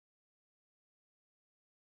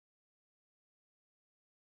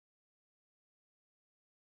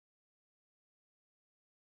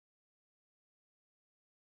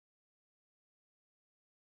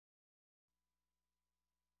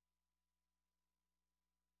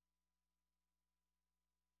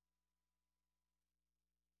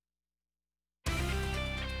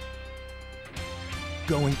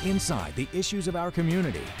going inside the issues of our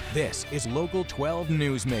community. This is Local 12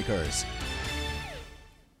 Newsmakers.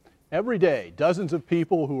 Every day, dozens of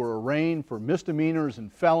people who are arraigned for misdemeanors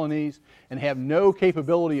and felonies and have no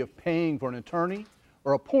capability of paying for an attorney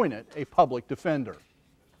are appointed a public defender.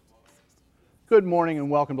 Good morning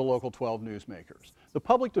and welcome to Local 12 Newsmakers. The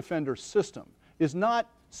public defender system is not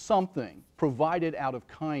something provided out of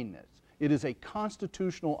kindness. It is a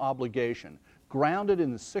constitutional obligation grounded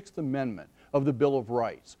in the Sixth Amendment of the Bill of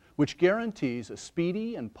Rights, which guarantees a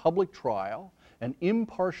speedy and public trial, an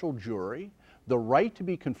impartial jury, the right to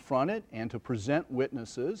be confronted and to present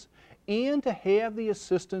witnesses, and to have the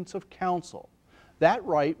assistance of counsel. That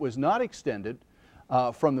right was not extended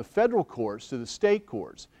from the federal courts to the state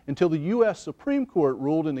courts until the U.S. Supreme Court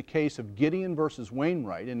ruled in the case of Gideon versus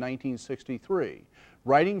Wainwright in 1963.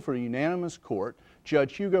 Writing for a unanimous court,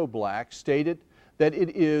 Judge Hugo Black stated that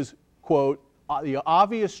it is, quote, the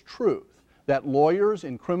obvious truth that lawyers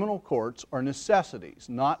in criminal courts are necessities,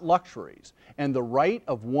 not luxuries, and the right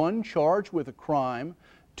of one charged with a crime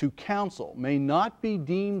to counsel may not be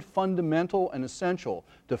deemed fundamental and essential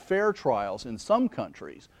to fair trials in some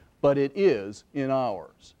countries, but it is in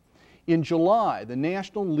ours. In July, the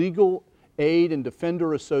National Legal Aid and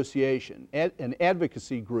Defender Association, an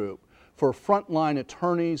advocacy group for frontline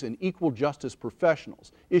attorneys and equal justice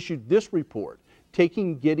professionals, issued this report,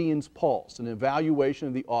 Taking Gideon's Pulse, an evaluation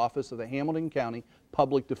of the Office of the Hamilton County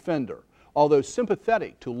Public Defender. Although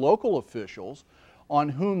sympathetic to local officials on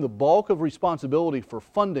whom the bulk of responsibility for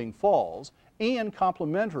funding falls, and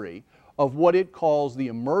complimentary of what it calls the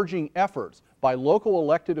emerging efforts by local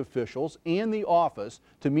elected officials and the office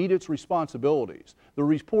to meet its responsibilities, the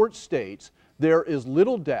report states there is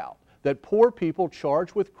little doubt that poor people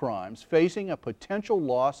charged with crimes facing a potential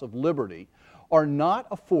loss of liberty are not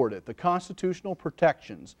afforded the constitutional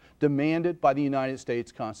protections demanded by the United States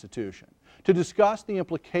Constitution. To discuss the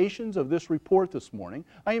implications of this report this morning,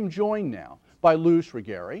 I am joined now by Lou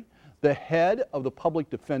Strigari, the head of the Public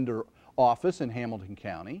Defender Office in Hamilton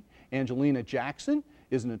County. Angelina Jackson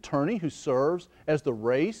is an attorney who serves as the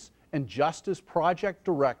Race and Justice Project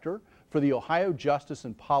Director for the Ohio Justice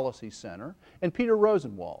and Policy Center, and Peter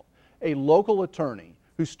Rosenwald, a local attorney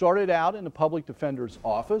who started out in the public defender's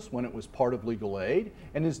office when it was part of legal aid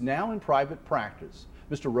and is now in private practice.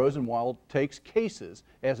 Mr. Rosenwald takes cases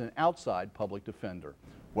as an outside public defender.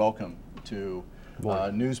 Welcome to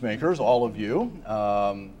Newsmakers, all of you.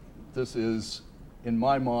 This is, in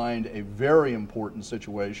my mind, a very important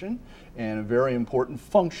situation and a very important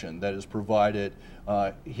function that is provided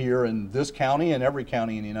here in this county and every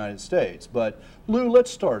county in the United States. But Lou,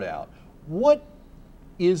 let's start out. What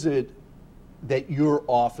is it that your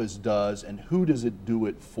office does, and who does it do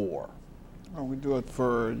it for? Well, we do it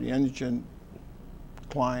for the indigent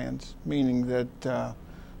clients, meaning that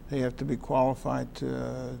they have to be qualified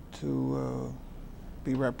to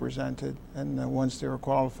be represented, and once they're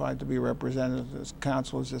qualified to be represented, this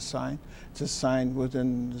counsel is assigned. It's assigned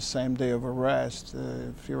within the same day of arrest.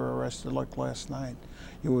 If you're arrested like last night,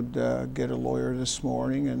 you would get a lawyer this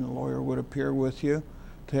morning, and the lawyer would appear with you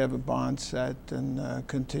to have a bond set and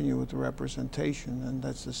continue with the representation, and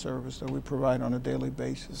that's the service that we provide on a daily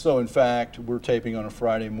basis. So in fact, we're taping on a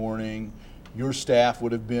Friday morning. Your staff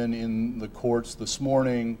would have been in the courts this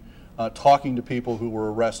morning talking to people who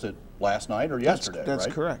were arrested last night or yesterday, that's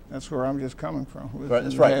right? Correct. That's where I'm just coming from. Right,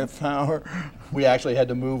 that's right. Half hour. We actually had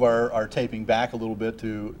to move our taping back a little bit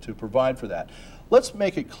to provide for that. Let's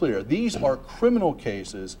make it clear. These are criminal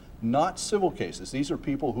cases, not civil cases. These are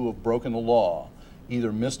people who have broken the law,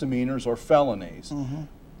 either misdemeanors or felonies. Mm-hmm.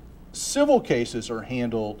 Civil cases are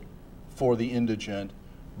handled for the indigent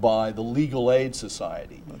by the Legal Aid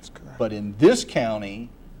Society. That's correct. But in this county,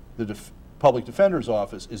 the Public Defender's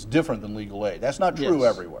Office is different than legal aid. That's not true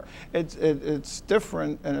everywhere. It's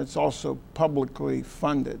different, and it's also publicly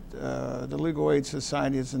funded. The Legal Aid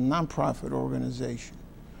Society is a nonprofit organization.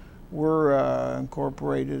 We're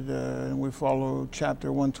incorporated, and we follow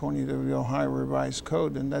Chapter 120 of the Ohio Revised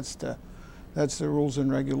Code, and that's the rules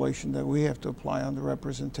and regulation that we have to apply on the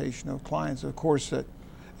representation of clients. Of course, that,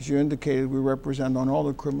 as you indicated, we represent on all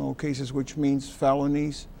the criminal cases, which means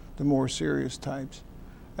felonies, the more serious types,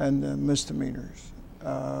 and misdemeanors.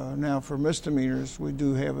 Now, for misdemeanors, we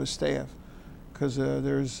do have a staff, because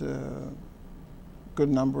there's a good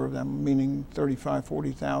number of them, meaning 35,000,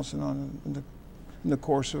 40,000 in the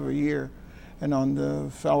course of a year. And on the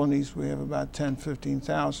felonies, we have about 10,000,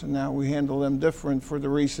 15,000. Now, we handle them different for the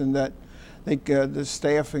reason that the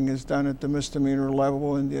staffing is done at the misdemeanor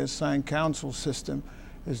level in the assigned counsel system,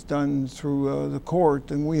 is done through the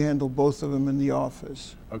court, and we handle both of them in the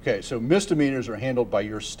office. Okay, so misdemeanors are handled by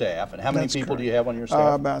your staff, and how many That's people do correct. you have on your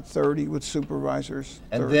staff? About 30 with supervisors.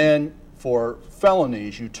 And 30. then for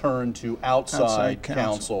felonies, you turn to outside counsel.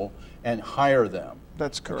 counsel and hire them.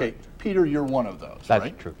 That's correct. Okay, Peter, you're one of those, That's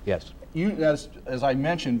right? true, yes. You, as I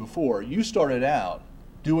mentioned before, you started out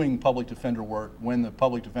doing public defender work when the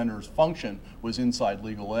public defender's function was inside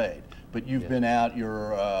legal aid, but you've been out,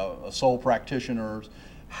 you're a sole practitioner.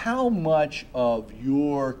 How much of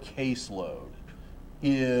your caseload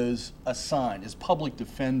is assigned, is public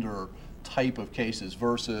defender type of cases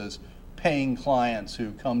versus paying clients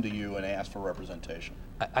who come to you and ask for representation?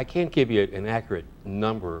 I can't give you an accurate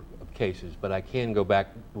number of cases, but I can go back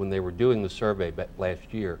when they were doing the survey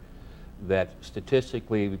last year, that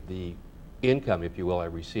statistically the income, if you will, I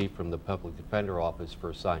received from the public defender office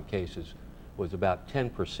for assigned cases was about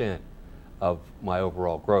 10% of my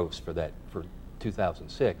overall gross for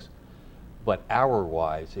 2006, but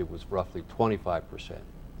hour-wise it was roughly 25%.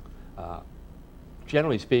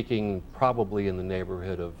 Generally speaking, probably in the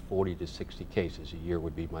neighborhood of 40 to 60 cases a year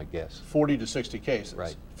would be my guess. 40 to 60 cases?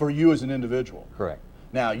 Right. For you as an individual? Correct.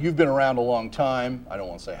 Now, you've been around a long time. I don't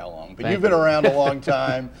want to say how long, but Thank you've been you. around a long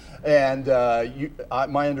time, and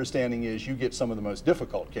my understanding is you get some of the most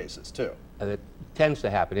difficult cases, too. It tends to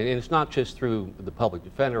happen, and it's not just through the public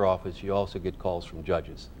defender office. You also get calls from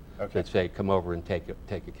judges that say, come over and take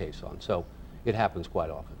a case on. So it happens quite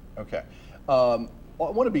often. Okay. I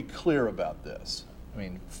want to be clear about this. I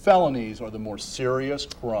mean, felonies are the more serious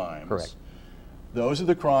crimes. Correct. Those are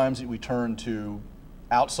the crimes that we turn to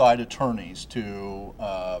outside attorneys to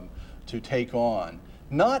take on.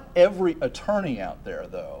 Not every attorney out there,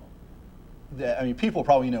 though. I mean, people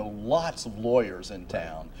probably know lots of lawyers in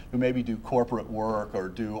town who maybe do corporate work or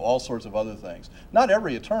do all sorts of other things. Not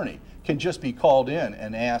every attorney can just be called in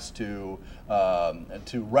and asked to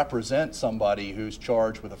represent somebody who's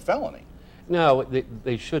charged with a felony. No,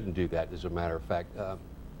 they shouldn't do that, as a matter of fact.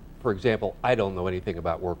 For example, I don't know anything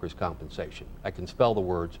about workers' compensation. I can spell the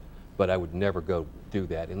words, but I would never go do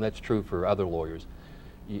that, and that's true for other lawyers.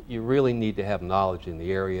 You really need to have knowledge in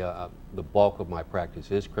the area. The bulk of my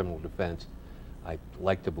practice is criminal defense. I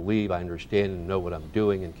like to believe I understand and know what I'm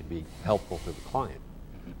doing and can be helpful to the client.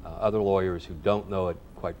 Other lawyers who don't know it,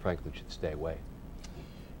 quite frankly, should stay away.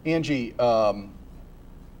 Angie,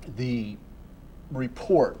 the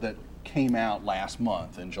report that came out last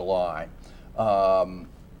month in July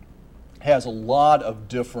has a lot of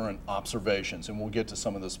different observations, and we'll get to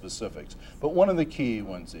some of the specifics. But one of the key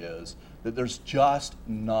ones is that there's just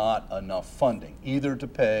not enough funding, either to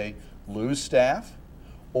pay Lou's staff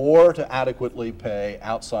or to adequately pay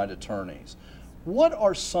outside attorneys. What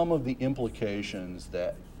are some of the implications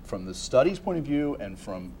that, from the study's point of view and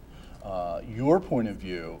from your point of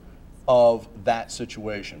view, of that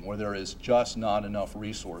situation where there is just not enough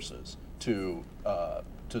resources to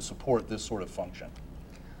support this sort of function?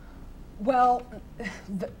 Well,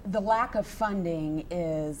 the lack of funding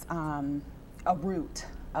is a root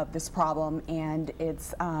of this problem, and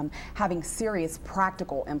it's having serious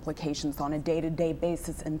practical implications on a day-to-day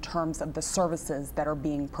basis in terms of the services that are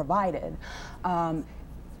being provided.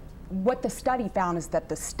 What the study found is that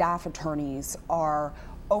the staff attorneys are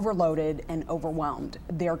overloaded and overwhelmed.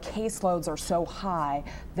 Their caseloads are so high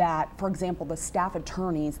that, for example, the staff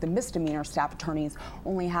attorneys, the misdemeanor staff attorneys,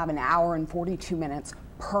 only have an hour and 42 minutes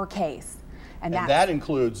per case. And that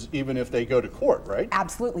includes even if they go to court, right?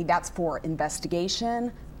 Absolutely. That's for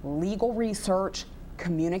investigation, legal research,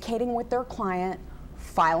 communicating with their client,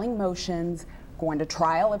 filing motions, going to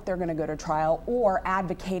trial if they're going to go to trial, or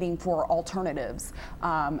advocating for alternatives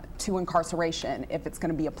to incarceration if it's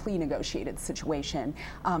going to be a plea negotiated situation,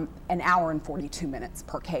 an hour and 42 minutes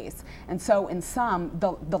per case. And so in sum,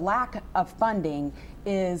 the lack of funding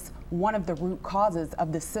is one of the root causes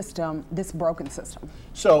of this system, this broken system.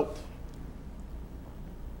 So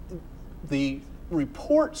the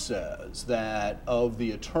report says that of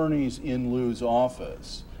the attorneys in Lou's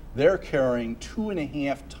office, they're carrying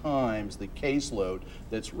 2.5 times the caseload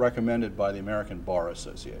that's recommended by the American Bar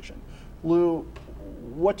Association. Lou,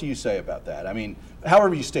 what do you say about that? I mean,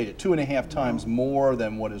 however you state it, 2.5 times more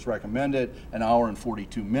than what is recommended, an hour and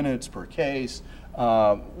 42 minutes per case.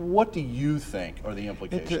 What do you think are the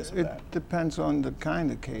implications of that? It depends on the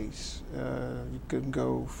kind of case. You can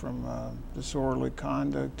go from disorderly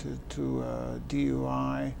conduct to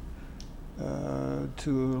DUI,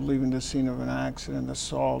 to leaving the scene of an accident,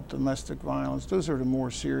 assault, domestic violence. Those are the more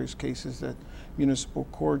serious cases that municipal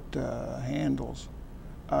court handles.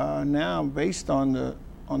 Now, based on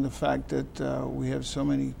the fact that we have so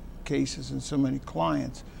many cases and so many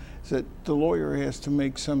clients, is that the lawyer has to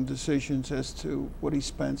make some decisions as to what he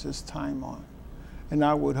spends his time on. And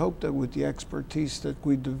I would hope that with the expertise that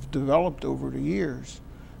we've developed over the years,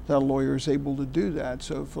 that a lawyer is able to do that.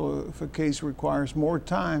 So if a case requires more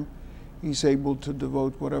time, he's able to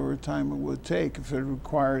devote whatever time it would take. If it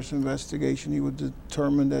requires investigation, he would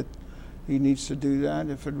determine that he needs to do that.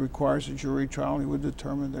 If it requires a jury trial, he would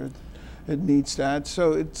determine that it needs that.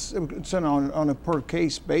 So it's on a per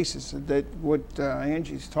case basis. That what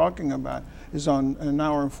Angie's talking about is on an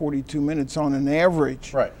hour and 42 minutes on an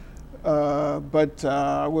average. Right. But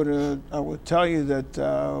I would tell you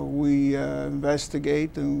that we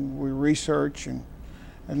investigate and we research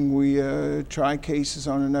and we try cases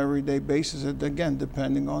on an everyday basis, again,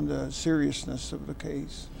 depending on the seriousness of the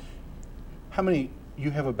case. How many,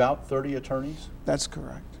 you have about 30 attorneys? That's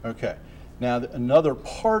correct. Okay. Now, another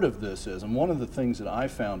part of this is, and one of the things that I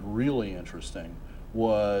found really interesting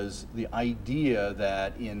was the idea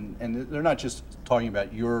that and they're not just talking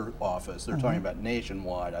about your office, they're talking about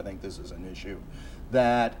nationwide. I think this is an issue,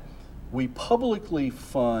 that we publicly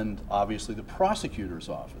fund, obviously, the prosecutors'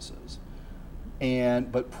 offices.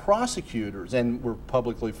 But prosecutors, and we're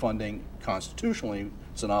publicly funding constitutionally,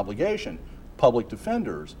 it's an obligation, public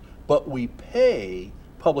defenders, but we pay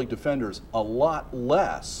public defenders a lot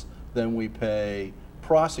less than we pay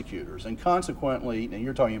prosecutors. And consequently, and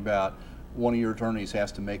you're talking about one of your attorneys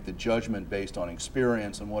has to make the judgment based on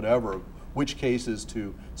experience and whatever, which cases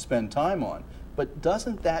to spend time on. But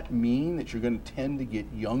doesn't that mean that you're going to tend to get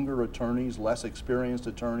younger attorneys, less experienced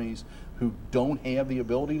attorneys who don't have the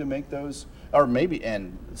ability to make those, or maybe,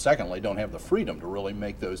 and secondly, don't have the freedom to really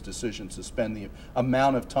make those decisions to spend the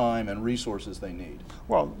amount of time and resources they need?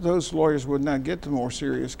 Well, those lawyers would not get to more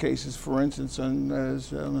serious cases, for instance, and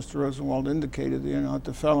as Mr. Rosenwald indicated, at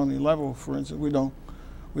the felony level, for instance,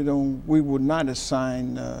 we would not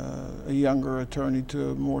assign a younger attorney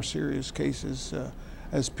to more serious cases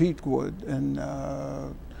as Pete would, and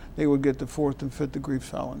they would get the 4th and 5th degree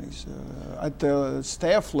felonies. At the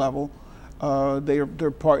staff level,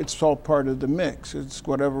 it's all part of the mix. It's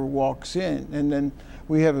whatever walks in, and then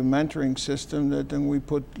we have a mentoring system that then we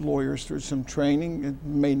put lawyers through some training. It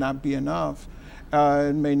may not be enough.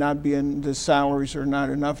 It may not be the salaries are not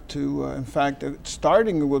enough to, in fact,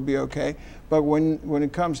 starting it would be okay, but when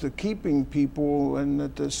it comes to keeping people and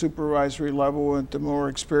at the supervisory level and the more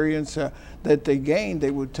experience that they gain,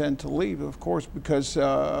 they would tend to leave, of course, because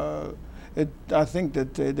I think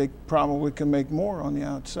that they probably can make more on the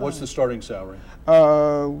outside. What's the starting salary?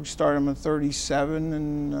 We start them at 37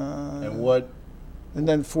 and what? And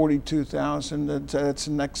then 42,000. That's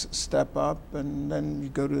the next step up, and then you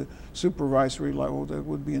go to supervisory level that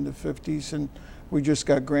would be in the 50s. And we just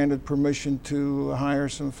got granted permission to hire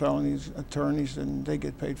some felonies attorneys, and they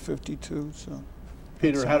get paid 52. So,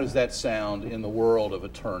 Peter, how does that sound in the world of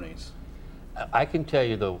attorneys? I can tell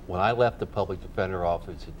you, though, when I left the public defender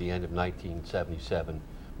office at the end of 1977,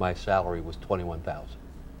 my salary was $21,000.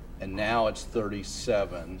 And now it's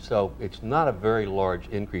 37. So it's not a very large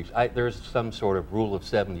increase. There's some sort of rule of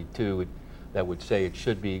 72 that would say it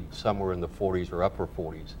should be somewhere in the 40s or upper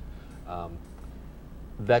 40s.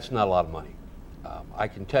 That's not a lot of money. I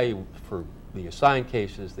can tell you for the assigned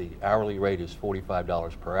cases, the hourly rate is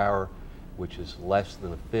 $45 per hour, which is less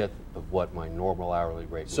than a fifth of what my normal hourly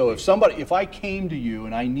rate would be. So if I came to you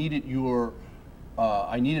and I needed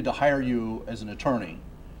I needed to hire you as an attorney,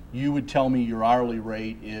 you would tell me your hourly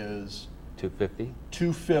rate is $250.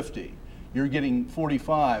 $250. You're getting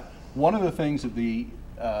 45. One of the things that the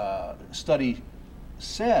study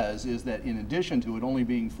says is that in addition to it only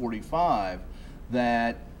being 45,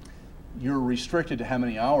 that you're restricted to how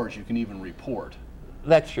many hours you can even report.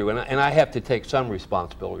 That's true, and I have to take some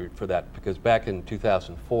responsibility for that, because back in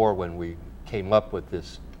 2004 when we came up with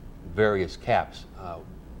this various caps, a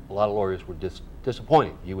lot of lawyers were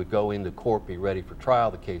disappointed. You would go into court, be ready for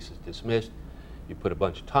trial, the case is dismissed, you put a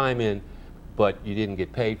bunch of time in, but you didn't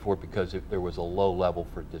get paid for it because there was a low level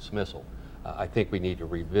for dismissal. I think we need to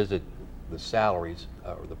revisit the salaries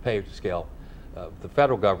or the pay scale. The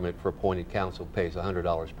federal government for appointed counsel pays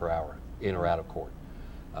 $100 per hour in or out of court.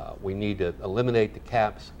 We need to eliminate the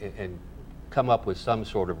caps and come up with some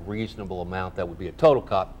sort of reasonable amount that would be a total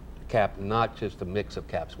cap, not just a mix of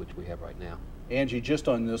caps, which we have right now. Angie, just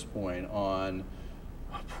on this point, on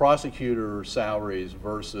prosecutor salaries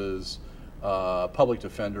versus public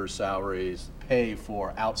defender salaries, pay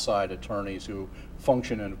for outside attorneys who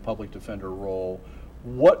function in a public defender role,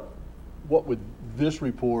 what would this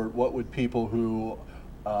report, what would people who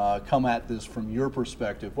come at this from your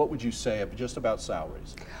perspective, what would you say just about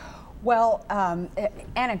salaries? Well,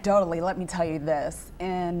 anecdotally, let me tell you this.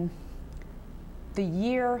 In the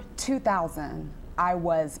year 2000, I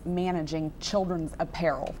was managing children's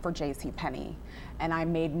apparel for JCPenney, and I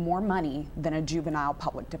made more money than a juvenile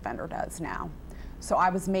public defender does now. So I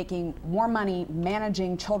was making more money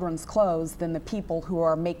managing children's clothes than the people who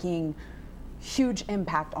are making huge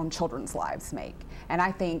impact on children's lives make. And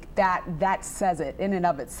I think that says it in and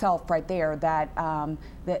of itself right there, that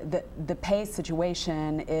the pay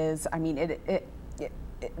situation is, I mean,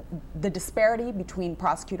 the disparity between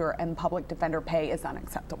prosecutor and public defender pay is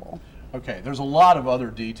unacceptable. Okay, there's a lot of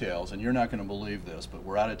other details, and you're not going to believe this, but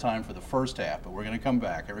we're out of time for the first half, but we're going to come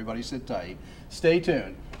back. Everybody sit tight. Stay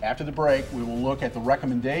tuned. After the break, we will look at the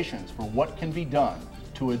recommendations for what can be done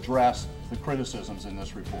to address the criticisms in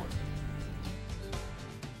this report.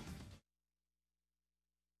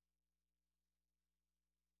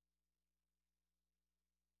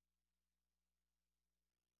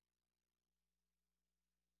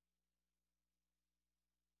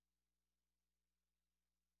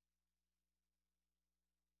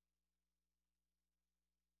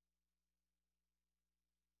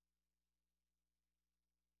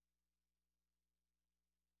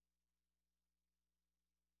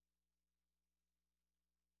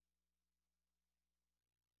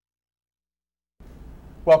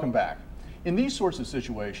 Welcome back. In these sorts of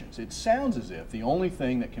situations, it sounds as if the only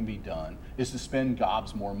thing that can be done is to spend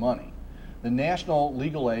gobs more money. The National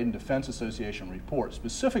Legal Aid and Defense Association report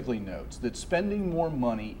specifically notes that spending more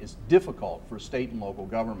money is difficult for state and local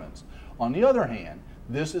governments. On the other hand,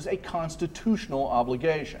 this is a constitutional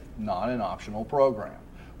obligation, not an optional program.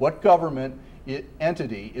 What government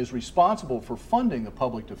entity is responsible for funding the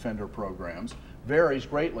public defender programs varies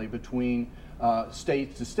greatly between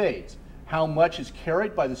states to states. How much is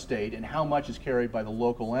carried by the state and how much is carried by the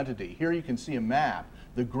local entity. Here you can see a map.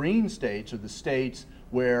 The green states are the states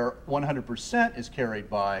where 100% is carried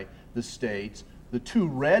by the states. The two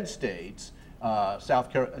red states, South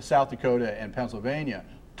Dakota and Pennsylvania,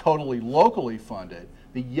 totally locally funded.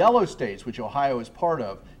 The yellow states, which Ohio is part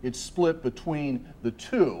of, it's split between the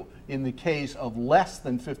two in the case of less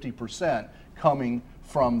than 50% coming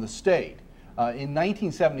from the state. In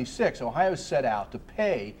 1976, Ohio set out to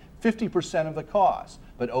pay 50% of the cost,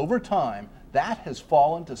 but over time that has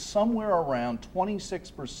fallen to somewhere around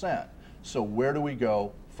 26%. So where do we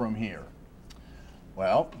go from here?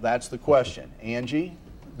 Well, that's the question. Angie,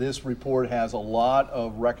 this report has a lot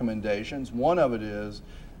of recommendations. One of it is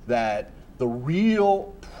that the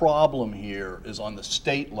real problem here is on the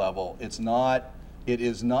state level. It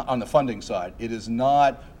is not on the funding side. It is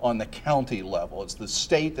not on the county level. It's the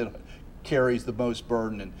state that carries the most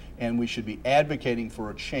burden, and we should be advocating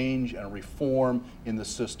for a change and a reform in the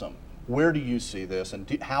system. Where do you see this, and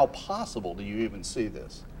how possible do you even see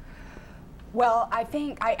this? Well, I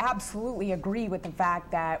think I absolutely agree with the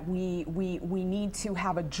fact that we need to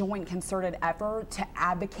have a joint concerted effort to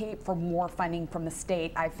advocate for more funding from the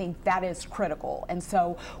state. I think that is critical, and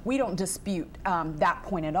so we don't dispute that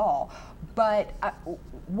point at all. But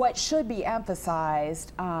what should be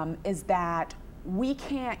emphasized is that we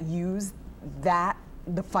can't use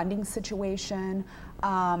the funding situation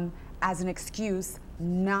as an excuse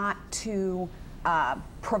not to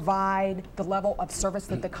provide the level of service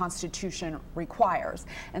that the Constitution requires.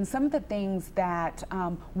 And some of the things that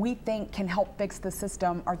we think can help fix the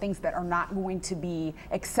system are things that are not going to be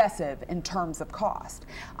excessive in terms of cost.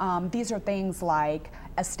 These are things like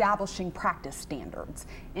establishing practice standards,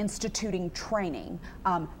 instituting training,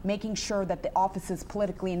 making sure that the office is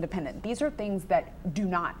politically independent. These are things that do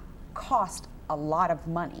not cost a lot of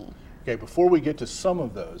money. Okay, before we get to some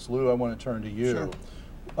of those, Lou, I want to turn to you. Sure.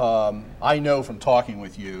 I know from talking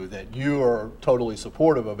with you that you are totally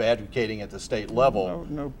supportive of advocating at the state level.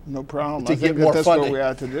 No problem. To I get think more that's funding. what we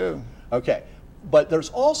have to do. Okay, but there's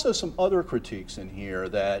also some other critiques in here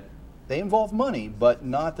that they involve money, but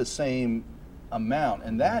not the same amount,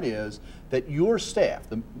 and that is that your staff,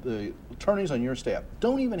 the attorneys on your staff,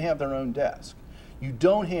 don't even have their own desk. You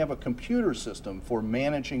don't have a computer system for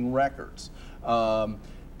managing records.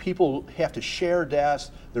 People have to share desks.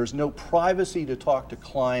 There's no privacy to talk to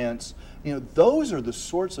clients. You know, those are the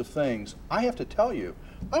sorts of things. I have to tell you,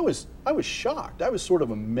 I was shocked. I was sort of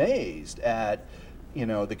amazed at, you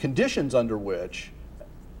know, the conditions under which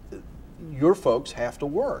your folks have to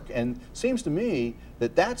work. And it seems to me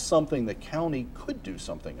that that's something the county could do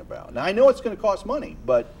something about. Now I know it's going to cost money,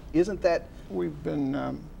 but isn't that? We've been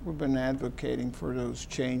advocating for those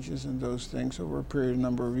changes and those things over a period of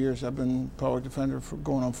number of years. I've been public defender for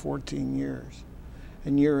going on 14 years.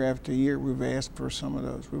 And year after year, we've asked for some of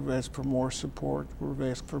those. We've asked for more support.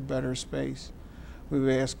 We've asked for better space. We've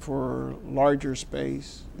asked for larger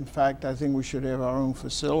space. In fact, I think we should have our own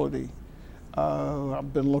facility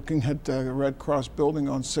I've been looking at the Red Cross building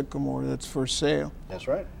on Sycamore that's for sale. That's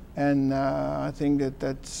right. And I think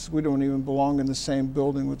that we don't even belong in the same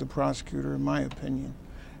building with the prosecutor, in my opinion.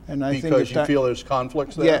 And I think because you feel there's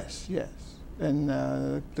conflicts there? Yes, yes. And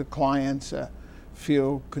the clients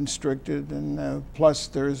feel constricted, and plus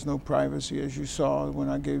there is no privacy, as you saw when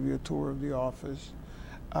I gave you a tour of the office.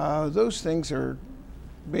 Those things are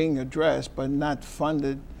being addressed, but not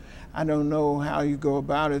funded. I don't know how you go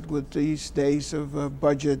about it with these days of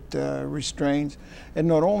budget restraints. And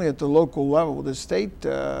not only at the local level, the state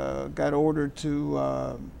got ordered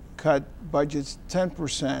to cut budgets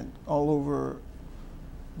 10% all over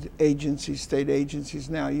the agencies, state agencies.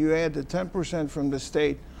 Now, you add the 10% from the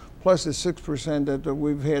state plus the 6% that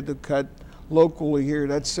we've had to cut locally here,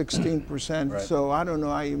 that's 16%. Right. So I don't know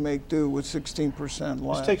how you make do with 16% less.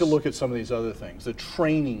 Let's take a look at some of these other things. The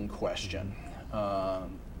training question.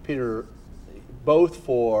 Peter, both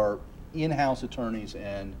for in-house attorneys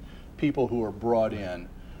and people who are brought in,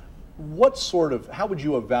 how would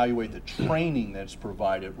you evaluate the training that's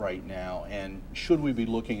provided right now, and should we be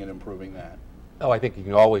looking at improving that? Oh, I think you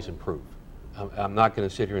can always improve. I'm not going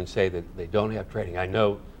to sit here and say that they don't have training. I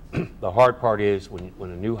know the hard part is when a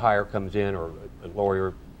new hire comes in, or a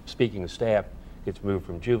lawyer speaking of staff gets moved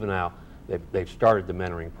from juvenile, they've started the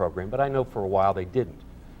mentoring program, but I know for a while they didn't.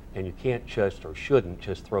 And you can't just, or shouldn't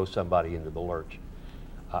just, throw somebody into the lurch.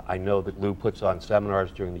 I know that Lou puts on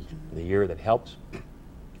seminars during the year that helps.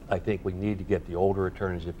 I think we need to get the older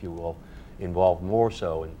attorneys, if you will, involved more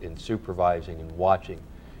so in supervising and watching.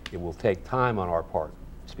 It will take time on our part,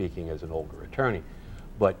 speaking as an older attorney.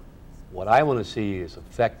 But what I want to see is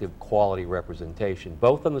effective quality representation,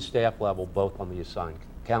 both on the staff level, both on the assigned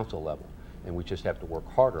counsel level. And we just have to work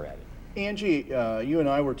harder at it. Angie, you and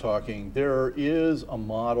I were talking, there is a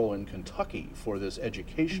model in Kentucky for this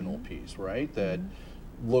educational piece, right, that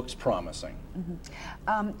looks promising.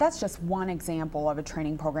 That's just one example of a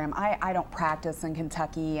training program. I don't practice in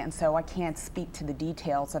Kentucky, and so I can't speak to the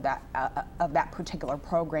details of that particular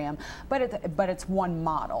program, but it's one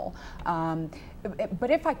model.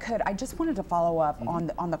 But if I could, I just wanted to follow up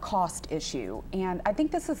on the cost issue, and I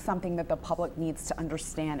think this is something that the public needs to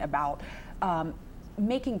understand about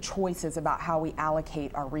making choices about how we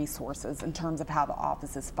allocate our resources in terms of how the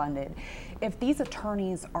office is funded. If these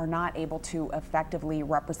attorneys are not able to effectively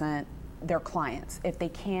represent their clients, if they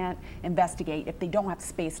can't investigate, if they don't have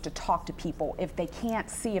space to talk to people, if they can't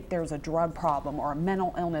see if there's a drug problem or a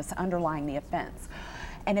mental illness underlying the offense,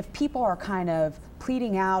 and if people are kind of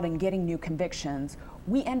pleading out and getting new convictions,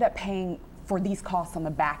 we end up paying for these costs on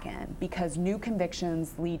the back end, because new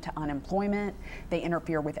convictions lead to unemployment, they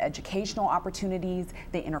interfere with educational opportunities,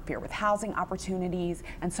 they interfere with housing opportunities,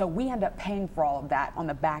 and so we end up paying for all of that on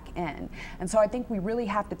the back end. And so I think we really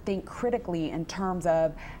have to think critically in terms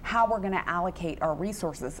of how we're going to allocate our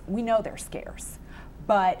resources. We know they're scarce,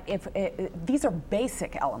 but these are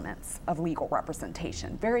basic elements of legal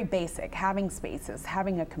representation, very basic, having spaces,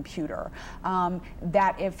 having a computer, and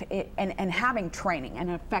having training and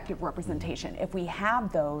effective representation. If we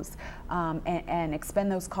have those and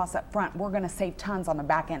expend those costs up front, we're going to save tons on the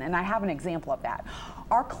back end. And I have an example of that.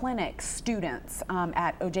 Our clinic students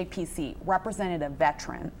at OJPC represented a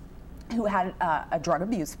veteran who had a drug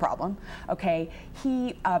abuse problem, okay?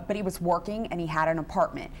 But he was working and he had an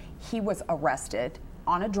apartment. He was arrested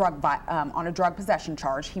on a drug possession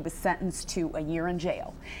charge. He was sentenced to a year in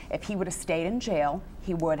jail. If he would have stayed in jail,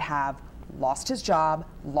 he would have lost his job,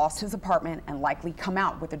 lost his apartment, and likely come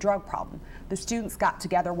out with a drug problem. The students got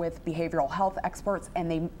together with behavioral health experts and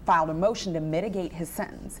they filed a motion to mitigate his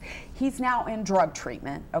sentence. He's now in drug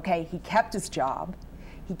treatment, okay? He kept his job,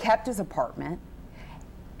 he kept his apartment,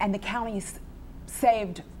 and the county's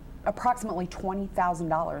saved approximately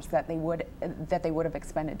 $20,000 that they would have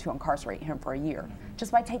expended to incarcerate him for a year,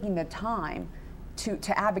 just by taking the time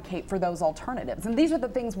to advocate for those alternatives. And these are the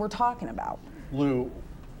things we're talking about. Lou,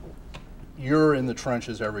 you're in the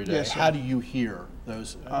trenches every day. Yes, sir. How do you hear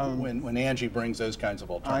those when Angie brings those kinds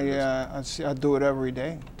of alternatives? I do it every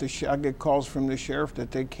day. I get calls from the sheriff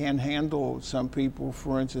that they can't handle some people,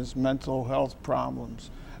 for instance, mental health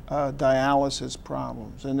problems, dialysis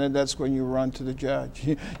problems, and then that's when you run to the judge.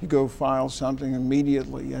 You go file something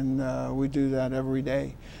immediately, and we do that every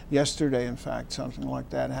day. Yesterday, in fact, something like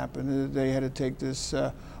that happened. They had to take this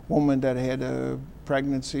woman that had a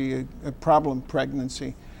pregnancy, a problem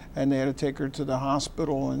pregnancy, and they had to take her to the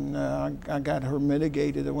hospital, and I got her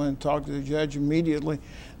mitigated. I went and talked to the judge immediately,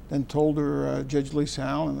 then told her, Judge Lisa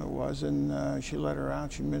Allen it was, and she let her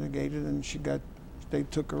out. She mitigated, and they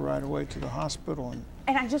took her right away to the hospital.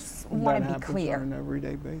 And I just want to be clear. On an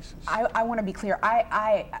everyday basis. I want to be clear.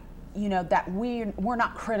 you know, that we're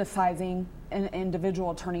not criticizing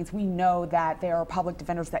individual attorneys. We know that there are public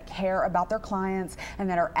defenders that care about their clients and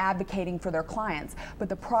that are advocating for their clients. But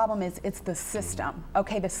the problem is it's the system.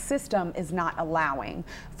 Okay, the system is not allowing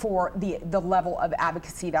for the level of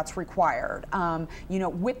advocacy that's required, you know,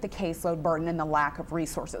 with the caseload burden and the lack of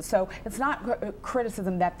resources. So it's not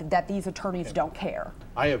criticism that these attorneys don't care.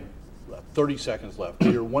 I have 30 seconds left.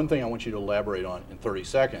 Peter, one thing I want you to elaborate on in 30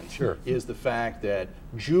 seconds is the fact that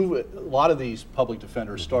a lot of these public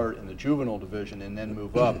defenders start in the juvenile division and then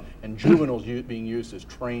move up, and juveniles being used as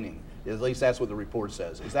training. At least that's what the report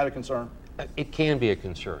says. Is that a concern? It can be a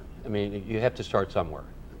concern. I mean, you have to start somewhere.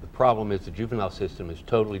 The problem is the juvenile system is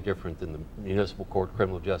totally different than the municipal court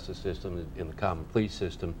criminal justice system and the common police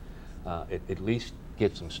system. It at least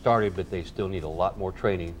gets them started, but they still need a lot more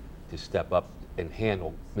training to step up and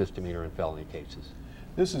handle misdemeanor and felony cases.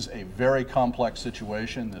 This is a very complex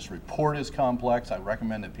situation. This report is complex. I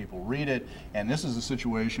recommend that people read it. And this is a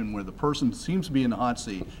situation where the person seems to be in the hot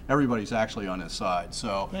seat. Everybody's actually on his side,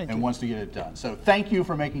 and wants to get it done. So thank you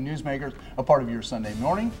for making Newsmakers a part of your Sunday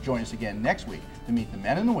morning. Join us again next week to meet the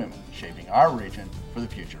men and the women shaping our region for the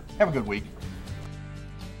future. Have a good week.